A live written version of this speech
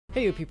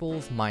Hey you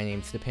peoples, my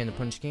name's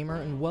ThePandaPunchGamer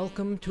and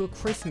welcome to a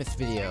Christmas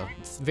video.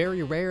 It's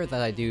very rare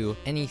that I do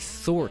any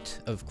sort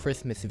of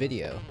Christmas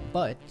video,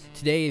 but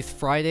today is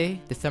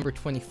Friday, December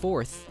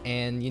 24th,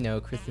 and you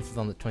know, Christmas is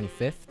on the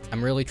 25th.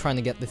 I'm really trying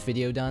to get this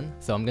video done,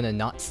 so I'm gonna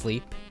not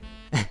sleep.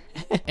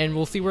 And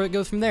we'll see where it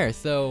goes from there.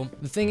 So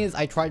the thing is,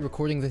 I tried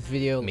recording this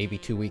video maybe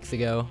 2 weeks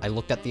ago. I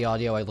looked at the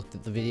audio, I looked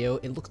at the video,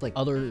 it looked like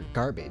utter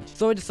garbage.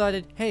 So I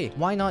decided, hey,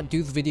 why not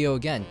do the video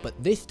again?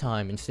 But this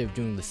time, instead of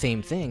doing the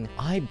same thing,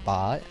 I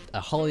bought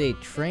a holiday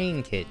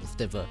train kit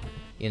instead of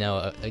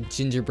a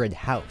gingerbread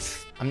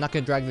house. I'm not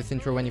gonna drag this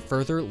intro any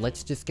further,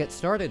 let's just get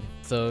started.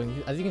 So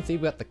as you can see,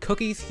 we got the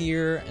cookies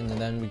here, and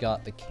then we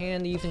got the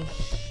candies and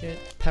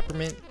shit,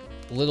 peppermint.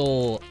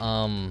 Little,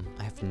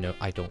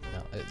 I don't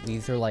know.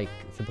 These are like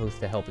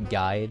supposed to help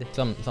guide,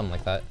 something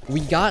like that.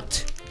 We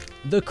got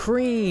the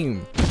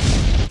cream.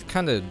 It's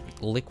kind of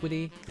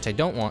liquidy, which I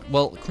don't want.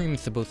 Well, cream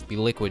is supposed to be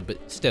liquid,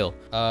 but still.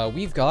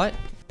 We've got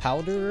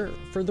powder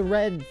for the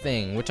red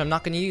thing, which I'm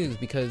not gonna use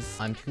because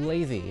I'm too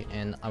lazy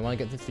and I want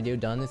to get this video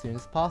done as soon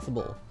as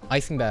possible.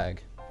 Icing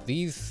bag.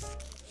 These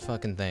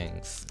fucking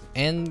things.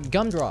 And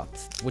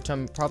gumdrops, which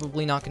I'm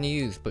probably not gonna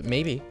use, but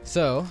maybe.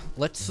 So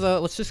let's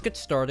just get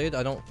started.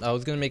 I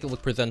was gonna make it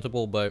look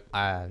presentable, but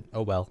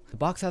oh well. The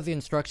box has the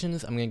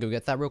instructions. I'm gonna go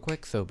get that real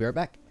quick, so be right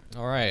back.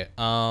 All right,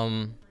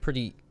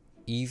 pretty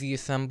easy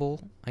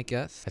assemble, I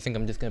guess. I think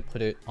I'm just gonna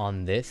put it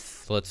on this.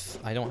 So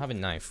I don't have a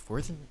knife.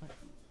 Where's the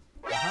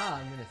knife?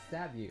 Aha, I'm gonna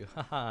stab you.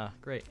 Haha,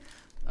 great.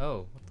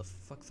 Oh, what the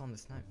fuck's on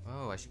this knife?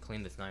 Oh, I should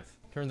clean this knife.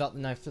 Turns out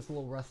the knife's just a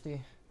little rusty.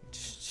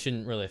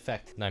 Shouldn't really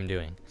affect what I'm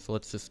doing. So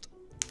let's just,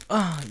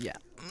 yeah.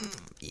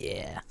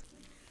 Yeah.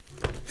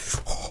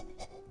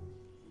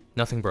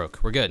 Nothing broke.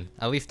 We're good.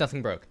 At least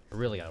nothing broke. I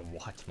really gotta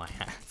watch my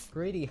hands.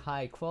 Pretty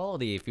high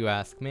quality if you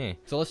ask me.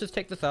 So let's just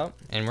take this out,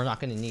 and we're not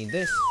gonna need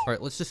this. All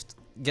right, let's just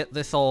get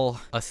this all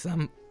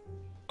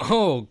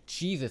Oh,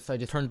 Jesus, I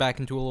just turned back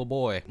into a little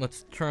boy.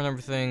 Let's turn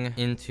everything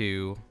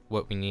into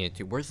what we need it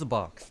to. Where's the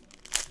box?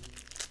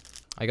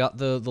 I got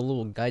the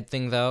little guide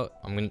things out.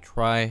 I'm gonna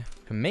try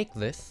to make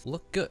this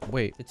look good.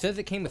 Wait, it says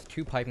it came with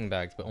 2 piping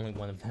bags, but only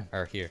one of them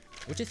are here,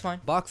 which is fine.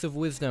 Box of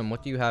wisdom,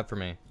 what do you have for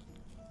me?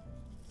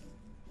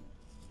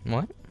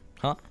 What?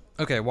 Huh?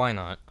 Okay, why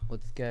not?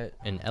 Let's get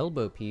an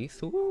elbow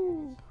piece.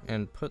 Ooh,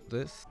 and put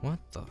this. What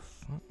the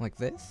fuck? Like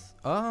this?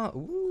 Oh,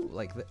 ooh,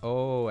 like this.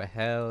 Oh,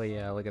 hell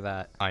yeah, look at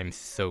that. I'm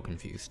so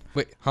confused.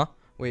 Wait, huh?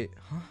 Wait,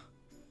 huh?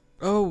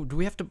 Oh, do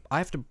we have to, I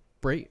have to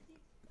break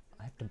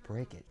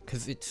it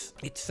because it's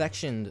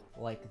sectioned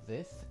like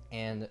this,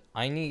 and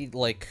I need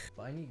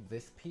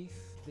this piece.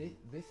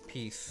 This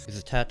piece is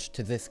attached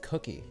to this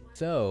cookie.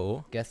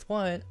 So guess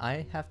what?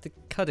 I have to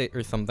cut it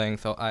or something.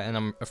 So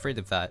I'm afraid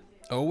of that.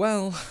 Oh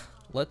well,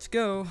 let's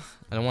go.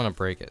 I don't want to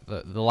break it.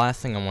 The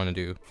last thing I want to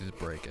do is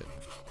break it.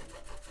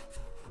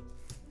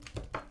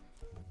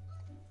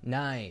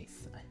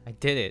 Nice. I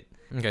did it.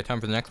 Okay, time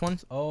for the next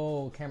ones.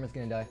 Oh, camera's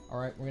gonna die. All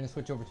right, we're gonna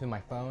switch over to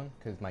my phone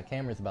because my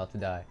camera's about to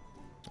die.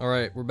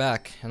 Alright, we're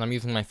back, and I'm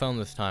using my phone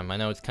this time. I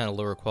know it's kind of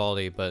lower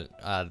quality, but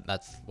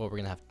that's what we're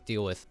gonna have to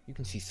deal with. You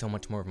can see so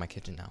much more of my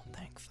kitchen now.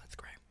 Thanks, that's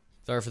great.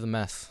 Sorry for the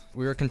mess.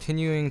 We are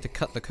continuing to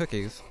cut the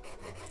cookies.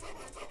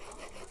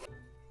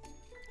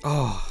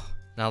 Oh,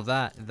 now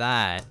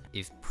that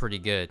is pretty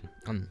good.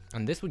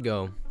 And this would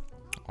go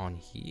on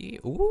here.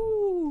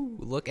 Ooh,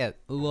 look at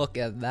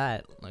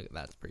that. Like,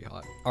 that's pretty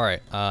hot.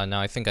 Alright, now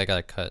I think I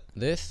gotta cut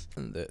this,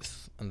 and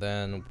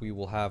then we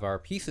will have our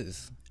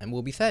pieces, and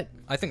we'll be set.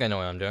 I think I know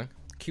what I'm doing.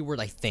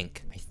 Keyword, I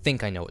think. I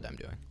think I know what I'm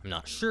doing. I'm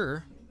not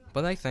sure,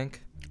 but I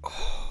think.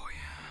 Oh,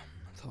 yeah.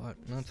 That's hot.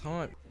 That's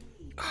hot.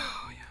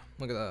 Oh, yeah.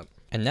 Look at that.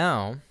 And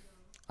now,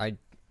 I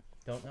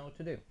don't know what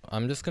to do.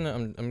 I'm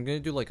gonna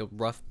do like a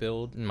rough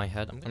build in my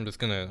head. I'm just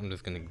gonna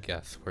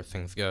guess where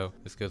things go.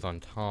 This goes on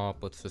top.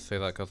 Let's just say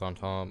that goes on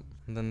top.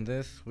 And then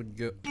this would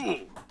go.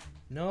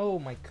 No,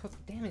 my cook.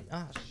 Damn it.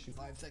 Ah, shoot.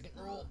 5-second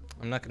rule.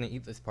 I'm not gonna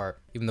eat this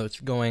part, even though it's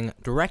going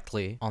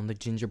directly on the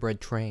gingerbread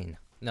train.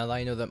 Now that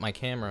I know that my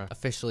camera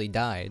officially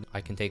died,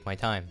 I can take my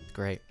time.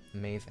 Great.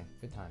 Amazing.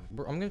 Good time.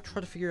 I'm gonna try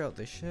to figure out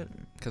this shit,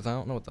 because I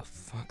don't know what the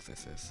fuck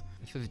this is.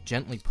 It says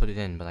gently put it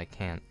in, but I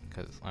can't,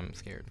 because I'm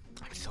scared.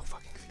 I'm so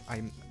fucking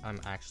scared. I'm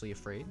actually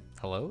afraid.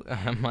 Hello?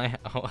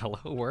 Oh,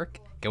 hello, work?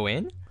 Go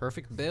in?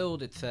 Perfect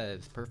build, it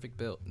says. Perfect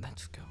build.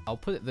 Let's go. I'll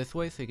put it this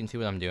way so you can see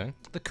what I'm doing.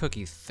 The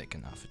cookie's thick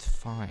enough. It's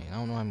fine. I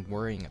don't know what I'm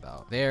worrying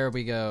about. There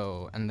we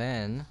go. And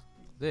then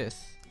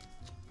this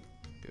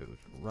goes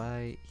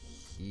right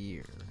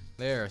here.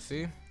 There,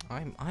 see?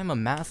 I'm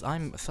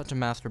such a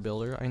master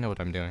builder. I know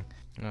what I'm doing.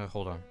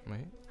 Hold on.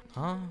 Wait.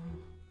 Huh?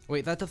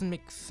 Wait, that doesn't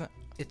make sense.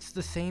 It's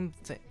the same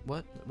thing.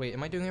 What? Wait,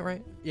 am I doing it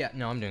right? Yeah,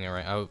 no, I'm doing it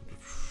right.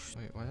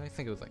 Wait, why did I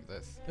think it was like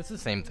this? It's the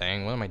same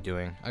thing. What am I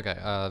doing? Okay,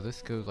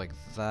 this goes like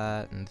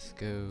that, and this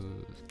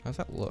goes... How's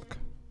that look?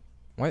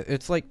 Why?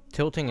 It's like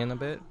tilting in a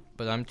bit,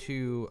 but I'm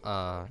too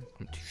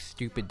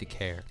stupid to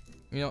care.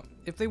 You know,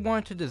 if they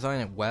wanted to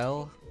design it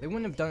well, they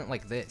wouldn't have done it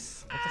like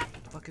this.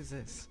 What the fuck is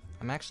this?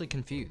 I'm actually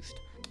confused.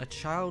 A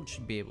child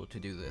should be able to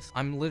do this.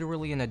 I'm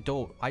literally an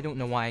adult. I don't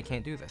know why I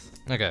can't do this.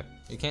 Okay,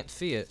 you can't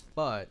see it,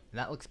 but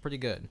that looks pretty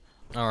good.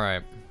 All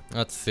right,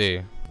 let's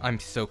see. I'm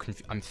so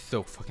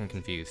fucking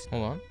confused.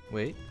 Hold on,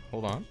 wait,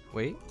 hold on,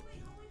 wait.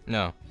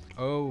 No.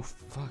 Oh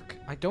fuck.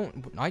 I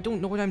don't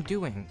know what I'm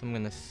doing. I'm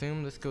gonna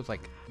assume this goes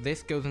like,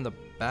 this goes in the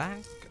back,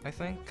 I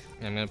think.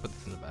 Yeah, I'm gonna put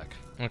this in the back.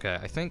 Okay,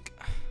 I think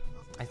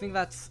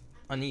that's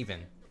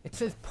uneven. It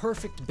says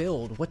perfect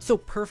build. What's so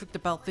perfect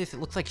about this?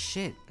 It looks like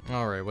shit.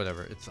 All right,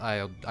 whatever.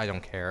 I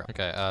don't care.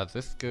 Okay,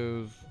 this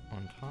goes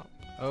on top.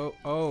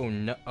 Oh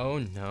no. Oh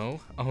no.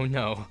 Oh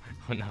no.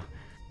 Oh no.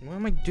 What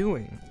am I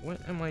doing?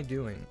 What am I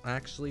doing?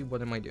 Actually,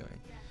 what am I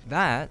doing?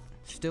 That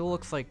still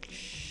looks like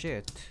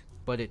shit,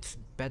 but it's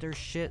better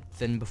shit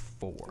than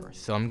before.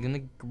 So I'm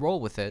gonna roll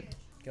with it.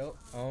 Go.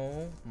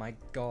 Oh my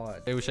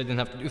god. I wish I didn't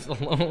have to do this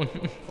alone.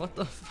 What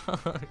the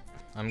fuck?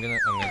 I'm gonna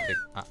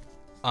take.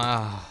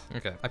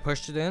 Okay. I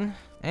pushed it in,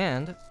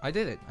 and I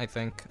did it, I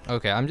think.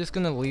 Okay, I'm just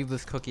gonna leave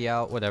this cookie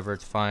out, whatever,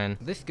 it's fine.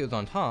 This goes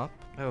on top.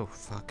 Oh,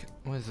 fuck.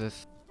 What is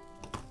this?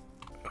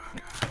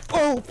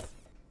 Oh!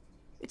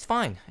 It's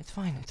fine. It's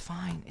fine. It's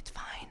fine. It's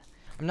fine.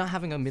 I'm not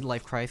having a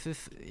midlife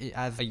crisis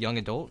as a young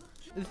adult.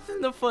 This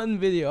isn't a fun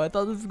video. I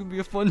thought this was gonna be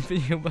a fun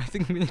video, but I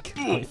think I'm gonna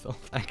kill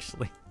myself,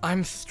 actually.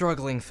 I'm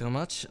struggling so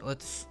much.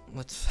 Let's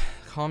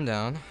calm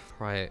down.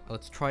 Right,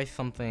 let's try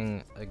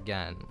something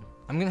again.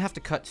 I'm gonna have to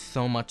cut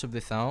so much of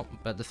this out,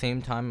 but at the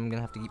same time, I'm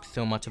gonna have to keep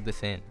so much of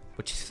this in,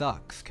 which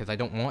sucks, because I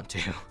don't want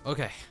to.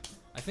 Okay,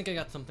 I think I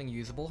got something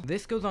usable.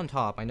 This goes on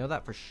top, I know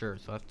that for sure,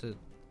 so I have to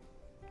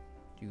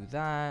do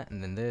that,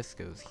 and then this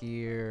goes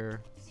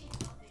here.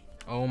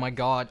 Oh my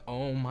god,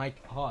 oh my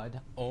god,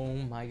 oh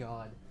my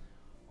god,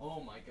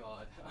 oh my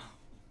god.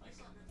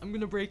 I'm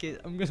gonna break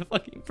it, I'm gonna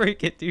fucking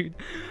break it, dude.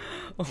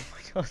 Oh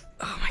my god,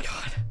 oh my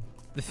god.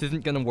 This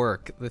isn't gonna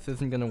work, this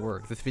isn't gonna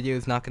work. This video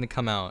is not gonna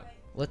come out.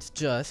 Let's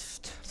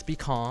be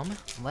calm.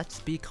 Let's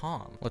be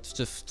calm. Let's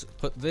just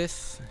put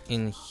this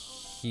in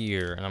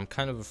here. And I'm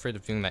kind of afraid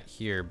of doing that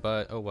here,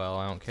 but oh well,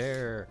 I don't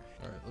care.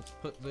 Alright, let's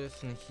put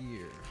this in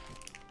here.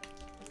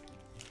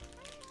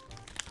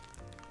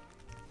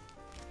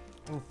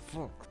 Oh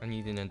fuck. I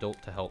need an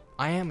adult to help.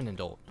 I am an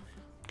adult.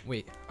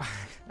 Wait.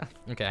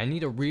 Okay, I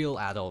need a real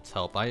adult's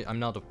help. I'm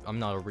not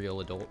a real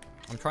adult.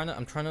 I'm trying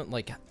to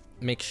like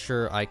make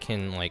sure I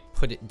can like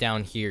put it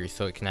down here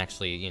so it can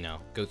actually, you know,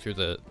 go through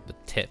the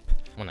tip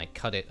when I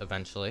cut it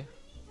eventually.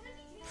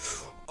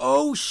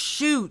 Oh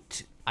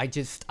shoot! I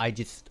forget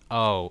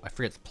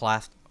it's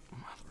plastic.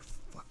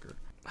 Motherfucker.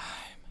 Oh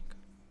my god.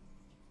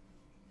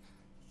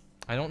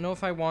 I don't know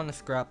if I want to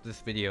scrap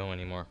this video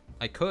anymore.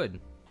 I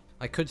could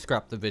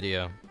scrap the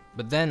video,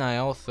 but then I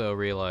also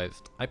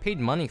realized I paid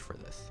money for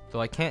this, so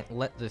I can't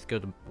let this go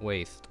to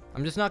waste.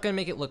 I'm just not gonna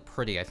make it look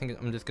pretty. I think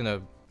I'm just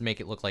gonna make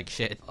it look like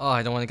shit. Oh,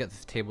 I don't want to get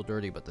this table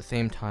dirty, but at the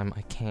same time,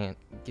 I can't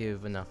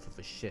give enough of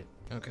a shit.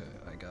 Okay,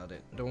 I got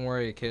it. Don't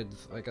worry,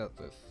 kids. I got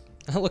this.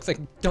 That looks like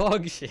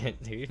dog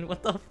shit, dude.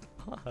 What the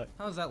fuck?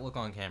 How does that look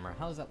on camera?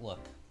 How does that look?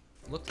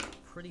 Looks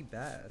pretty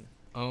bad.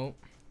 Oh,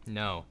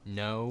 no.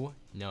 No,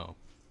 no,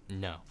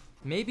 no.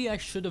 Maybe I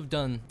should have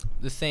done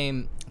the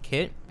same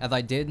kit as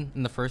I did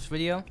in the first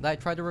video that I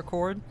tried to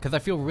record, because I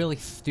feel really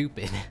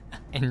stupid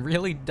and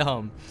really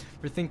dumb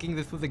for thinking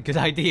this was a good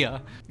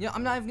idea. Yeah,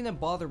 I'm not even gonna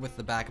bother with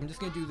the back. I'm just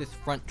gonna do this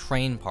front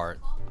train part.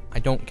 I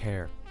don't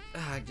care.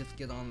 Just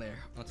get on there.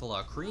 That's a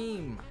lot of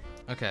cream.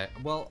 Okay,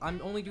 well, I'm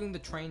only doing the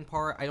train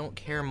part. I don't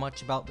care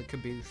much about the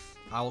caboose.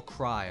 I'll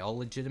cry. I'll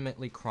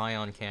legitimately cry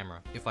on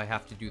camera if I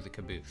have to do the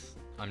caboose.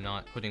 I'm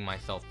not putting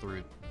myself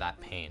through that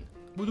pain.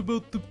 What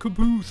about the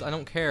caboose? I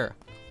don't care.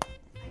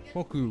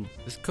 Fuck you.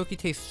 This cookie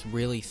tastes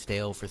really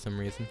stale for some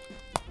reason.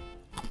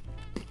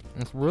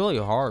 It's really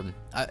hard.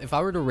 If I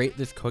were to rate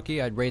this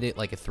cookie, I'd rate it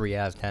like a 3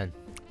 out of 10.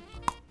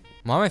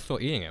 Why am I still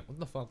eating it? What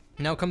the fuck?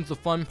 Now comes the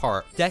fun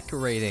part.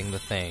 Decorating the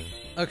thing.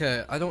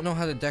 Okay, I don't know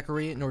how to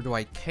decorate it, nor do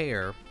I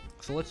care.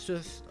 So let's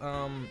just,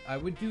 I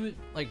would do it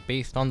like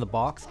based on the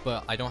box,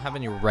 but I don't have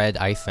any red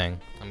icing.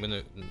 I'm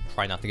gonna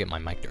try not to get my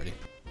mic dirty.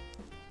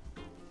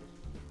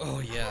 Oh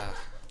yeah.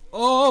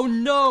 Oh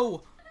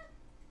no!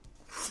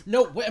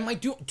 No, what am I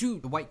doing?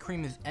 Dude, the white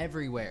cream is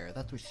everywhere.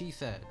 That's what she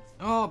said.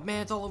 Oh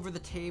man, it's all over the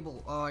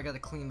table. Oh, I gotta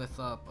clean this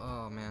up.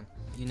 Oh man.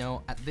 You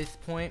know, at this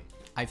point,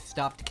 I've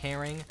stopped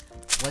caring.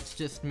 Let's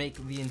just make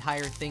the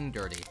entire thing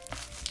dirty.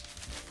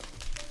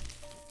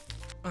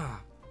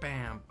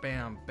 Bam,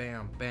 bam,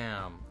 bam,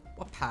 bam.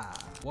 Wapa,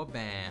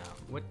 wabam,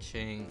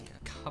 waching,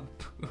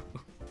 kaboo.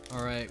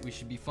 Alright, we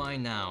should be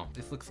fine now.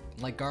 This looks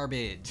like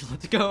garbage.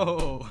 Let's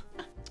go!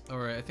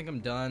 Alright, I think I'm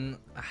done.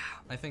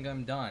 I think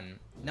I'm done.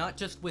 Not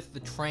just with the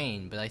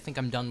train, but I think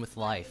I'm done with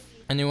life.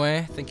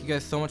 Anyway, thank you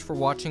guys so much for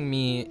watching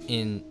me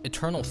in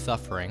eternal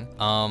suffering.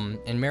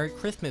 And Merry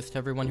Christmas to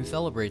everyone who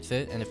celebrates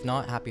it, and if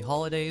not, Happy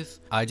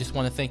Holidays. I just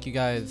want to thank you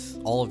guys,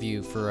 all of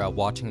you, for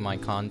watching my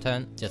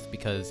content, just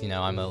because, you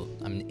know, I'm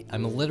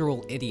a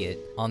literal idiot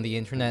on the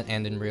internet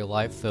and in real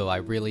life, so I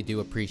really do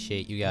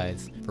appreciate you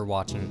guys for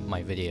watching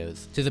my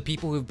videos. To the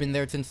people who've been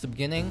there since the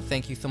beginning,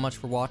 thank you so much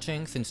for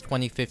watching since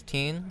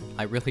 2015.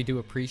 I really do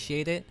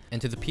appreciate it. And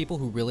to the people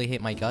who really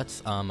hate my guts,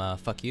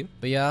 fuck you.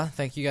 But yeah,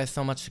 thank you guys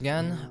so much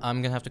again.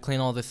 I'm gonna have to clean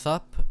all this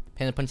up.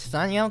 Panda Punch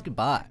signing out.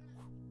 Goodbye.